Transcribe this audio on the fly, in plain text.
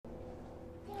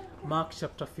Mark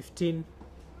chapter 15.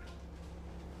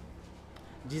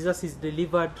 Jesus is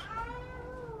delivered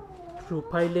through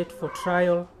Pilate for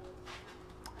trial,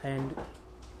 and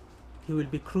he will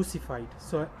be crucified.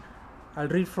 So I'll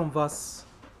read from verse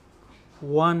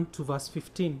 1 to verse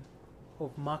 15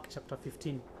 of Mark chapter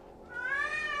 15.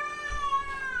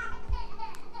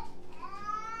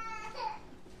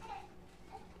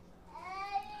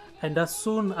 And as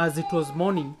soon as it was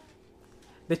morning,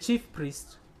 the chief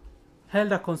priest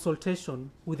held a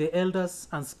consultation with the elders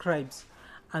and scribes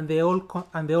and the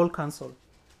whole council.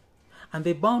 And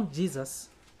they bound Jesus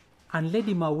and led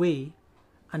him away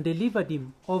and delivered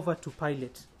him over to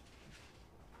Pilate.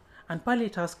 And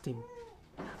Pilate asked him,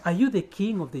 "Are you the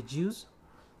king of the Jews?"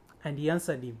 And he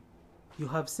answered him, "You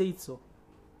have said so."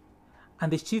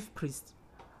 And the chief priest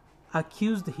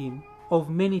accused him of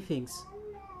many things.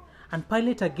 And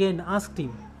Pilate again asked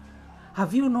him,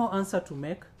 "Have you no answer to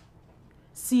make?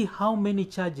 See how many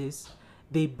charges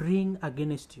they bring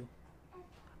against you."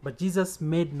 But Jesus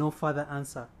made no further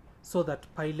answer, so that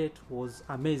Pilate was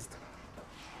amazed.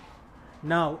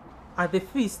 Now, at the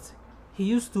feast, he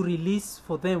used to release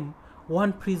for them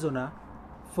one prisoner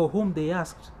for whom they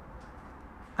asked.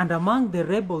 And among the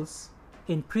rebels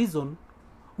in prison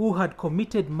who had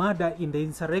committed murder in the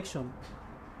insurrection,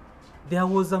 there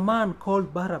was a man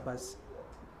called Barabbas.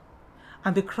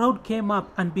 And the crowd came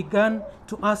up and began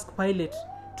to ask Pilate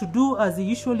to do as he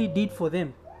usually did for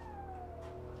them.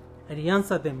 And he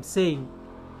answered them, saying,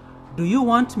 "Do you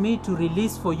want me to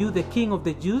release for you the king of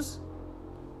the Jews?"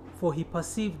 For he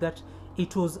perceived that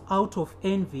it was out of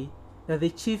envy that the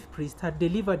chief priest had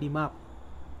delivered him up.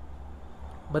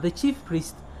 But the chief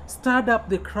priest stirred up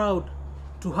the crowd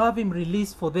to have him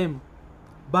release for them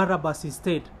Barabbas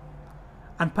instead.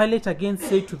 And Pilate again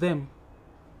said to them,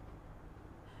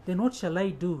 "Then what shall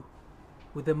I do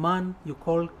with the man you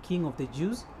call king of the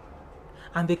Jews?"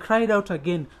 And they cried out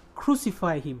again,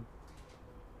 "Crucify him."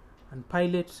 And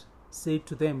Pilate said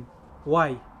to them,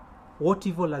 "Why? What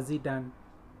evil has he done?"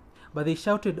 But they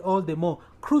shouted all the more,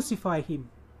 "Crucify him."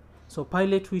 So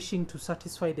Pilate, wishing to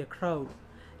satisfy the crowd,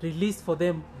 released for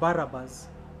them Barabbas,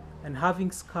 and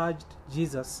having scourged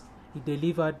Jesus, he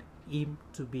delivered him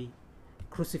to be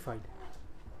crucified.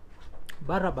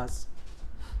 Barabbas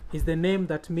is the name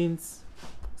that means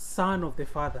son of the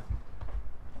Father.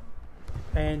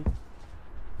 And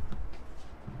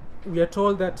we are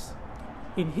told that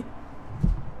in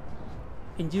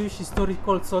Jewish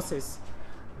historical sources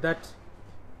that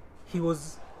he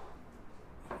was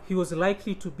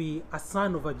likely to be a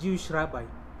son of a Jewish rabbi.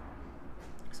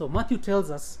 So Matthew tells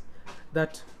us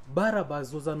that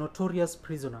Barabbas was a notorious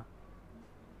prisoner,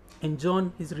 and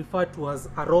John is referred to as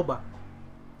a robber.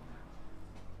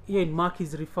 Here in Mark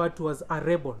is referred to as a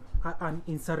rebel, an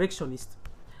insurrectionist.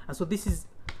 And so this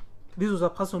was a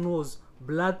person who was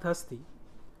bloodthirsty,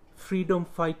 freedom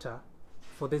fighter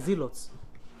for the zealots.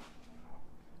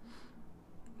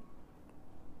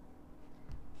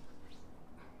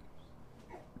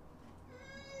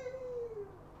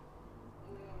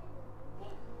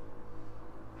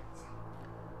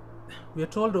 We are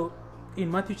told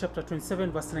in Matthew chapter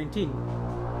 27 verse 19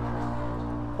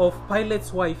 of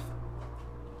Pilate's wife,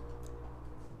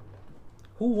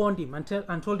 who warned him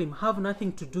and told him, "Have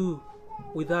nothing to do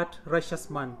with that righteous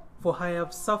man, for I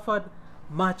have suffered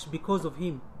much because of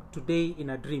him today in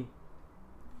a dream."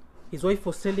 His wife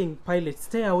was telling Pilate,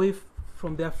 "Stay away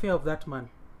from the affair of that man."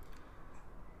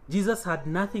 Jesus had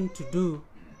nothing to do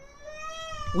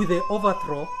with the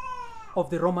overthrow of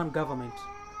the Roman government.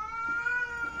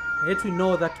 Yet we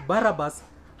know that Barabbas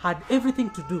had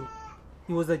everything to do.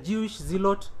 He was a Jewish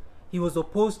zealot. He was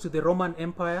opposed to the Roman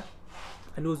Empire,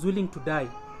 and he was willing to die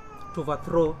to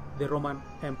overthrow the Roman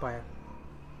Empire.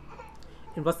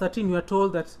 In verse 13, we are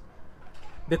told that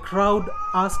the crowd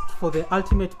asked for the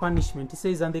ultimate punishment. He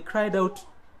says, "And they cried out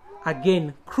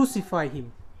again, 'Crucify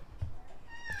him.'"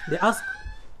 They asked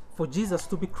for Jesus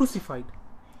to be crucified.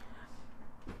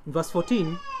 In verse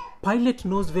 14, Pilate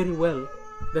knows very well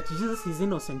that Jesus is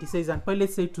innocent. He says, "And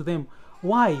Pilate said to them,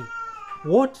 'Why?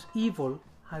 What evil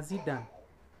has he done?'"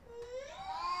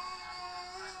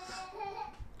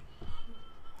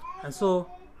 And so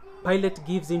Pilate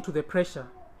gives in to the pressure.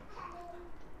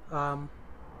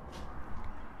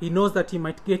 He knows that he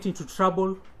might get into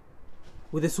trouble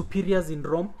with the superiors in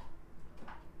Rome.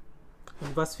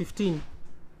 In verse 15,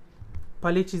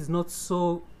 Pilate is not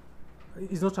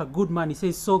a good man. He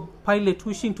says, "So Pilate,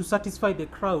 wishing to satisfy the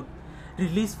crowd,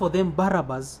 released for them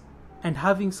Barabbas, and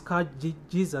having scourged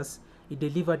Jesus, he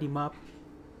delivered him up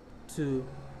to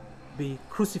be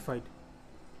crucified."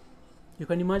 You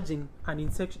can imagine an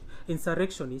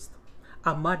insurrectionist,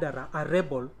 a murderer, a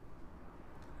rebel,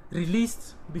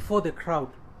 released before the crowd,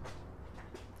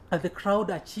 and the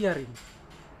crowd are cheering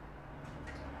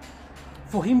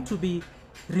for him to be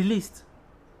released.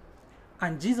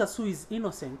 And Jesus, who is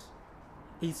innocent,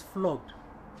 is flogged,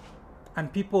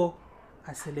 and people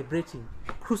are celebrating.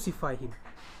 Crucify him.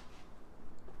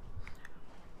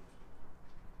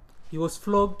 He was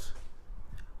flogged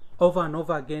over and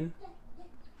over again.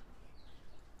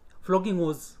 Flogging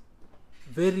was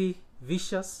very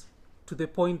vicious, to the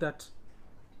point that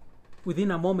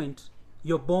within a moment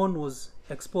your bone was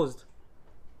exposed.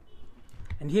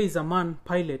 And here is a man,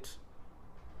 Pilate.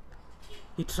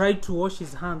 He tried to wash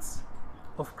his hands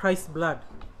of Christ's blood,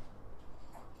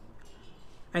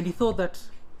 and he thought that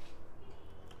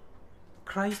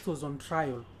Christ was on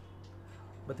trial.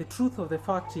 But the truth of the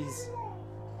fact is,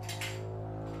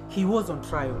 he was on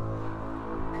trial.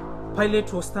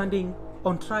 Pilate was standing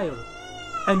on trial,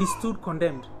 and he stood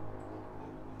condemned.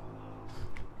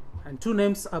 And two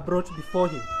names are brought before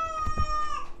him.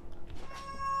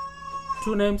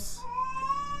 Two names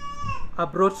are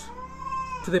brought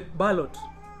to the ballot: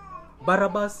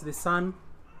 Barabbas, the son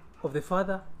of the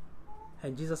Father,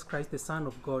 and Jesus Christ, the Son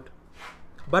of God.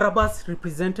 Barabbas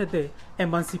represented the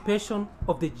emancipation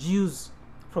of the Jews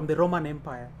from the Roman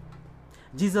Empire.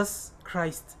 Jesus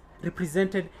Christ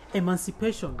represented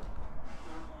emancipation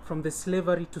from the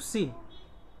slavery to sin.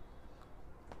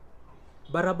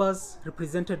 Barabbas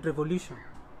represented revolution.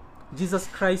 Jesus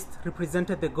Christ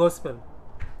represented the gospel.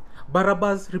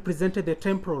 Barabbas represented the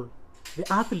temporal, the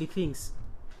earthly things.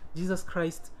 Jesus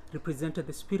Christ represented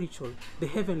the spiritual, the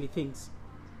heavenly things.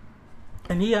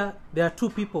 And here there are two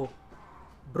people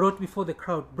brought before the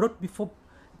crowd, brought before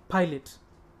Pilate,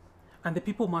 and the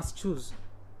people must choose.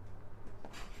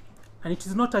 And it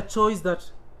is not a choice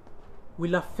that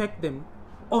will affect them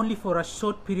only for a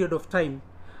short period of time.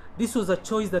 This was a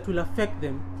choice that will affect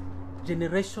them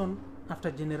generation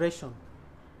after generation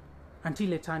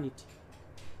until eternity.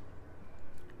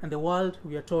 And the world,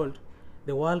 we are told,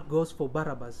 the world goes for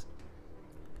Barabbas,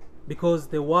 because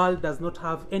the world does not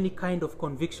have any kind of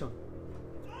conviction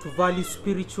to value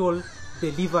spiritual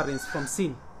deliverance from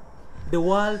sin. The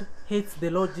world hates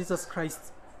the Lord Jesus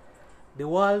Christ. The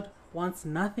world wants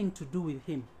nothing to do with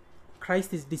him.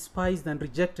 Christ is despised and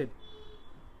rejected.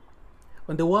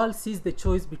 When the world sees the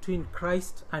choice between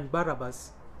Christ and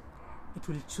Barabbas, it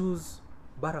will choose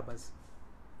Barabbas,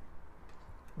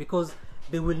 because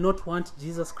they will not want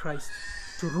Jesus Christ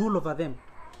to rule over them.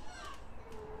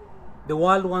 The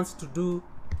world wants to do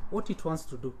what it wants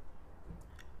to do.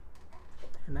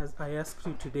 And as I ask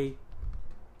you today,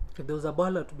 if there was a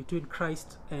ballot between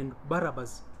Christ and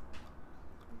Barabbas,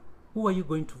 who are you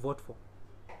going to vote for?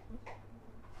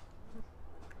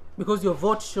 Because your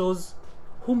vote shows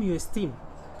whom you esteem,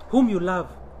 whom you love.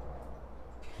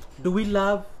 Do we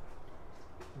love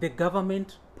the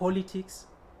government, politics,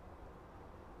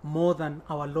 more than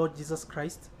our Lord Jesus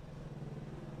Christ?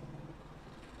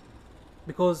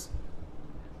 Because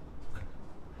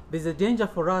there's a danger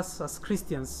for us as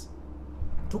Christians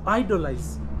to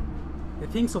idolize the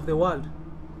things of the world.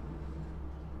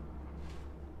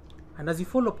 And as you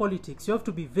follow politics, you have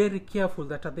to be very careful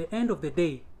that at the end of the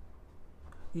day,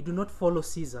 you do not follow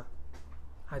Caesar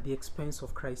at the expense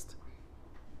of Christ.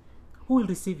 Who will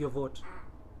receive your vote?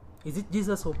 Is it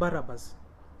Jesus or Barabbas?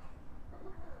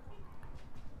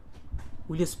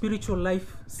 Will your spiritual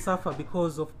life suffer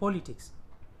because of politics?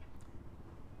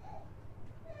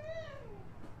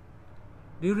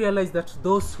 Do you realize that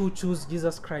those who choose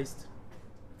Jesus Christ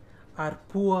are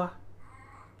poor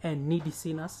and needy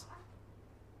sinners?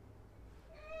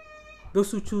 Those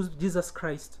who choose Jesus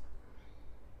Christ,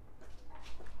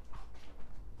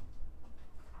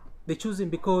 they choose him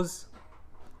because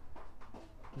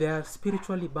they are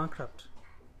spiritually bankrupt.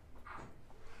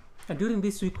 And during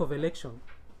this week of election,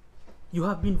 you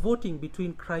have been voting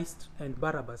between Christ and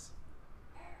Barabbas.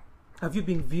 Have you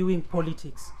been viewing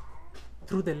politics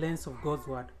through the lens of God's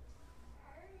word?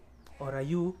 Or are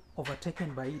you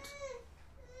overtaken by it?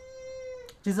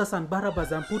 Jesus and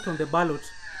Barabbas are put on the ballot.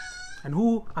 And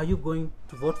who are you going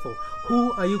to vote for?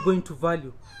 Who are you going to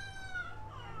value?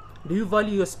 Do you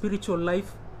value your spiritual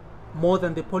life more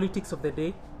than the politics of the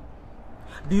day?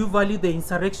 Do you value the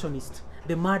insurrectionist,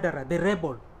 the murderer, the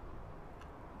rebel?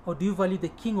 Or do you value the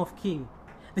King of Kings,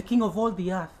 the King of all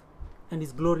the earth, and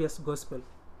his glorious gospel?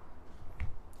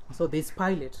 So there's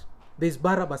Pilate, there's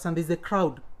Barabbas, and there's the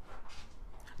crowd.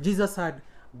 Jesus had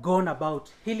gone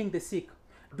about healing the sick,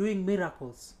 doing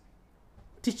miracles,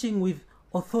 teaching with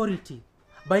authority,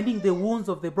 binding the wounds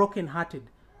of the brokenhearted,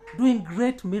 doing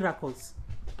great miracles.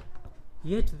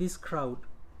 Yet this crowd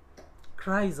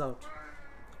cries out,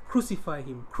 "Crucify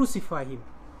him, crucify him."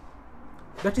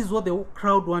 That is what the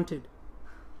crowd wanted.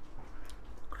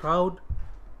 The crowd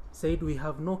said, "We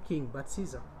have no king but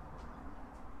Caesar."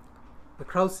 The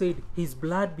crowd said, "His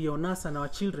blood be on us and our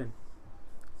children."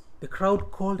 The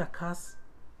crowd called a curse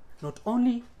not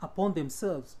only upon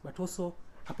themselves, but also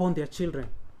upon their children.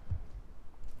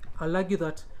 I'll argue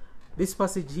that this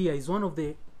passage here is one of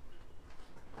the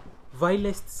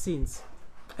vilest sins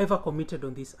ever committed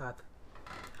on this earth.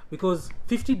 Because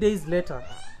 50 days later,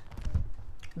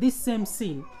 this same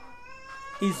sin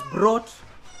is brought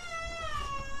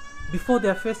before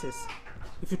their faces.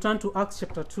 If you turn to Acts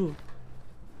chapter 2,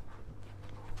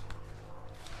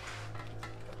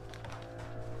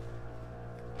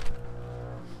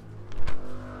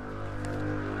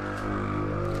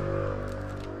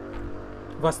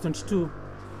 verse 22,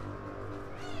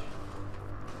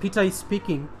 Peter is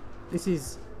speaking. This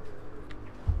is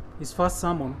his first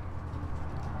sermon.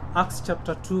 Acts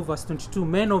chapter 2, verse 22.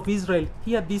 "Men of Israel,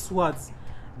 hear these words.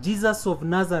 Jesus of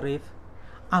Nazareth,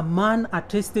 a man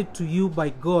attested to you by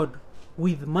God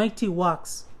with mighty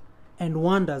works and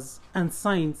wonders and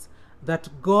signs that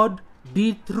God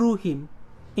did through him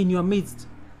in your midst.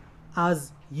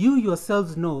 As you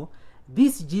yourselves know,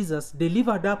 this Jesus,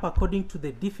 delivered up according to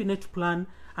the definite plan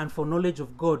and foreknowledge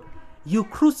of God, you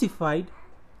crucified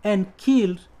and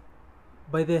killed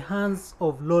by the hands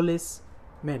of lawless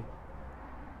men."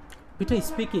 Peter is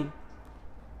speaking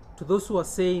to those who are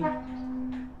saying,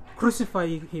 crucify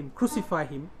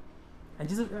him.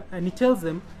 And he tells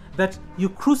them that you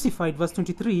crucified, verse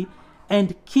 23,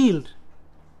 and killed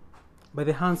by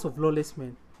the hands of lawless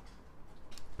men.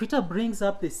 Peter brings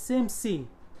up the same sin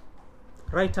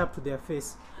right up to their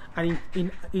face. And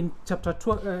in chapter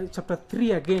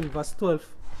 3 again, verse 12,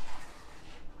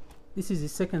 this is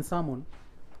his second sermon.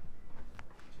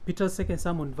 Peter's second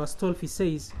sermon, verse 12, he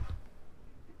says,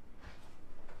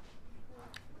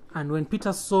 "And when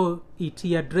Peter saw it,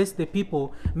 he addressed the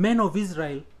people, 'Men of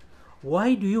Israel,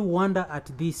 why do you wonder at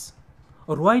this?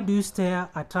 Or why do you stare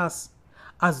at us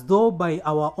as though by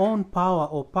our own power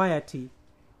or piety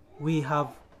we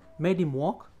have made him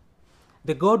walk?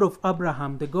 The God of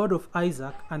Abraham, the God of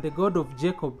Isaac, and the God of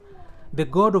Jacob, the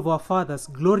God of our fathers,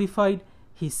 glorified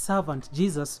his servant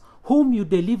Jesus, whom you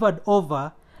delivered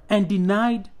over and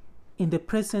denied in the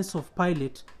presence of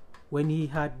Pilate when he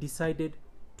had decided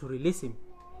to release him.'"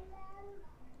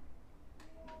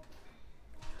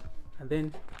 And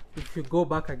then if you go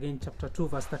back again, chapter 2,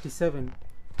 verse 37,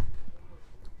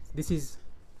 this is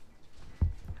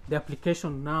the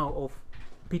application now of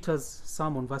Peter's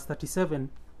sermon. Verse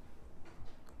 37,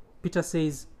 Peter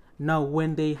says, "Now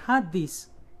when they heard this,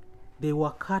 they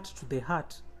were cut to the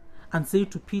heart and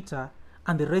said to Peter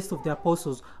and the rest of the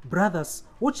apostles, 'Brothers,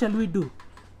 what shall we do?'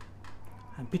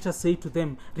 And Peter said to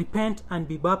them, 'Repent and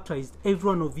be baptized, every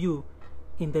one of you,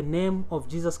 in the name of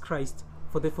Jesus Christ,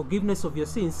 for the forgiveness of your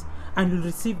sins, and you'll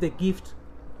receive the gift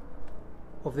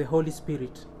of the Holy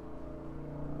Spirit.'"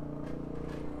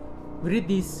 We read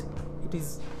this, it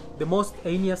is the most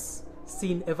heinous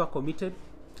sin ever committed.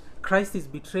 Christ is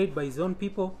betrayed by his own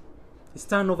people. He's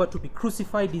turned over to be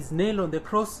crucified. He's nailed on the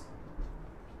cross.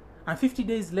 And 50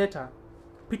 days later,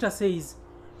 Peter says,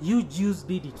 "You Jews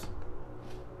did it.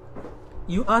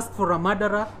 You asked for a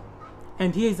murderer,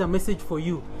 and here is a message for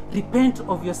you. Repent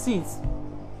of your sins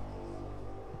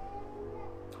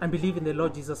and believe in the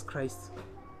Lord Jesus Christ."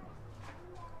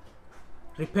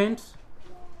 Repent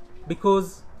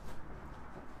because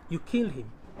you killed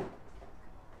him.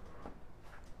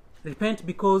 Repent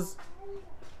because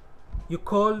you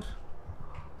called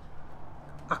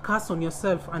a curse on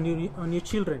yourself and on your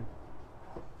children.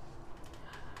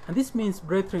 And this means,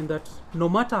 brethren, that no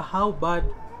matter how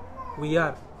bad we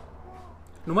are,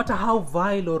 no matter how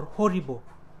vile or horrible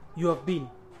you have been,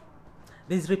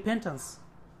 there is repentance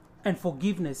and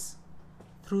forgiveness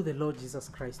through the Lord Jesus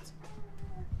Christ.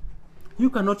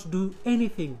 You cannot do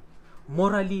anything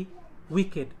morally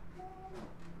wicked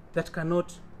that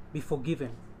cannot be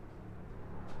forgiven.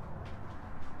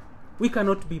 We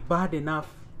cannot be bad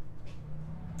enough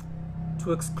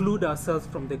to exclude ourselves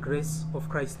from the grace of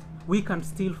Christ. We can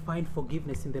still find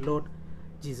forgiveness in the Lord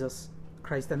Jesus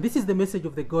Christ. And this is the message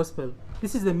of the gospel.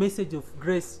 This is the message of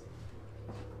grace.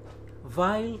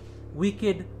 Vile,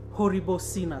 wicked, horrible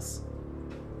sinners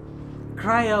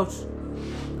cry out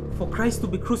for Christ to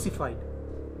be crucified.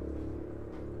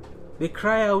 They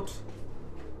cry out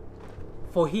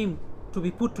for him to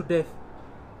be put to death.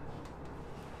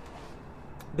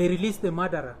 They release the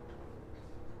murderer,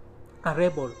 a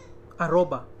rebel, a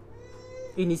robber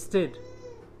in his stead.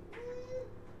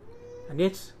 And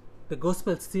yet the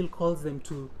gospel still calls them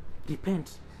to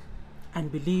repent and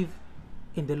believe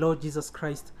in the Lord Jesus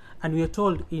Christ And we are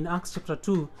told in Acts chapter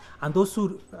 2,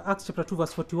 Acts chapter 2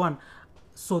 verse 41,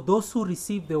 so those who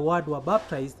received the word were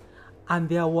baptized, and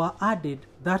there were added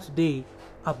that day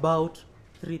about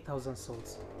 3,000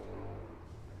 souls.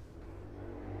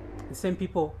 The same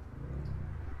people,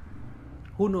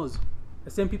 who knows,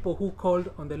 the same people who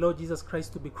called on the Lord Jesus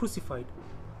Christ to be crucified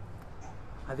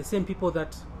are the same people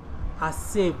that are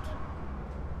saved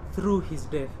through his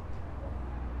death.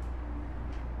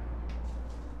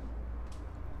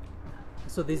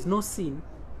 So there's no sin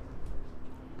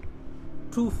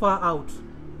too far out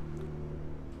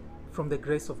from the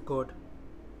grace of God.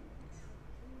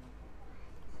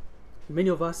 Many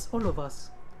of us, all of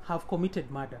us, have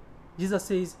committed murder. Jesus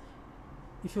says,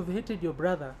 if you've hated your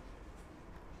brother,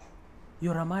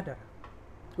 you're a murderer.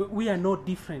 We are no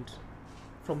different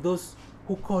from those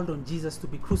who called on Jesus to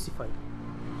be crucified.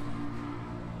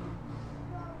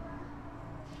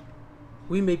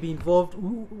 We may be involved,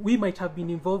 we might have been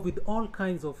involved with all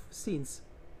kinds of sins.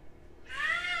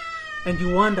 And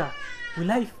you wonder,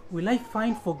 will I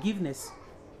find forgiveness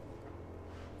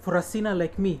for a sinner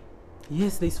like me?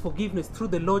 Yes, there is forgiveness through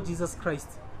the Lord Jesus Christ.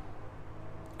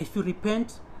 If you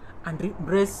repent and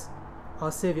embrace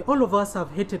our Savior. All of us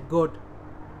have hated God.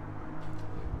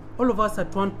 All of us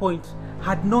at one point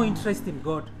had no interest in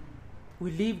God.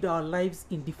 We lived our lives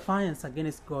in defiance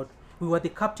against God. We were the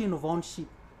captain of our own ship.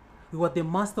 We were the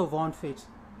master of our own fate.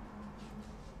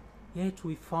 Yet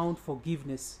we found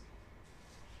forgiveness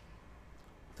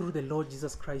through the Lord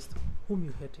Jesus Christ,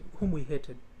 whom we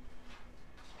hated.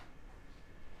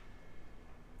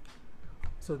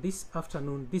 So this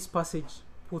afternoon, this passage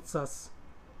puts us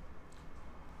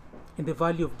in the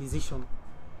valley of decision.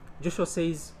 Joshua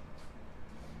says,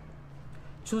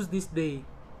 choose this day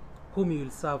whom you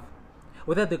will serve,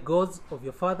 whether the gods of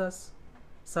your fathers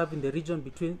serve in the region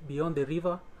beyond the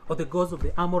river, or the gods of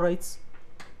the Amorites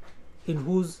in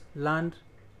whose land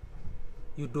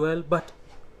you dwell. But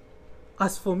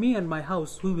as for me and my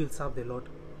house, we will serve the Lord.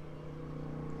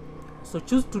 So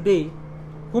choose today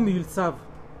whom you will serve.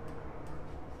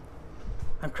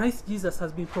 And Christ Jesus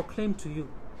has been proclaimed to you.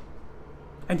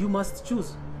 And you must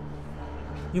choose.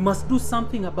 You must do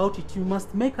something about it. You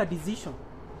must make a decision.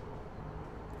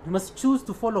 You must choose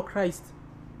to follow Christ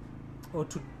or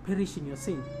to perish in your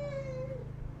sin.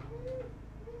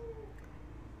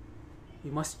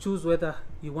 You must choose whether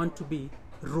you want to be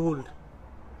ruled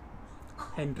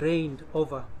and reigned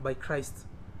over by Christ.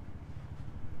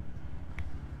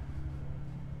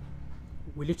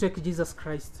 Will you take Jesus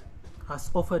Christ as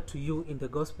offered to you in the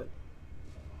gospel?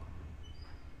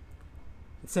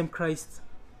 The same Christ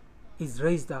is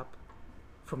raised up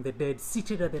from the dead,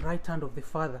 seated at the right hand of the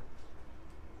Father.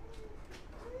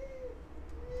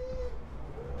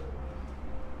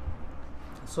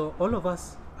 So all of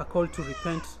us are called to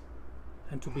repent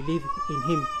and to believe in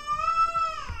him,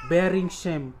 bearing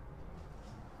shame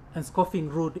and scoffing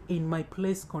rude. In my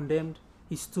place condemned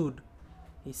he stood.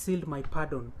 He sealed my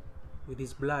pardon with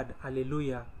his blood.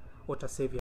 Hallelujah. What a Savior.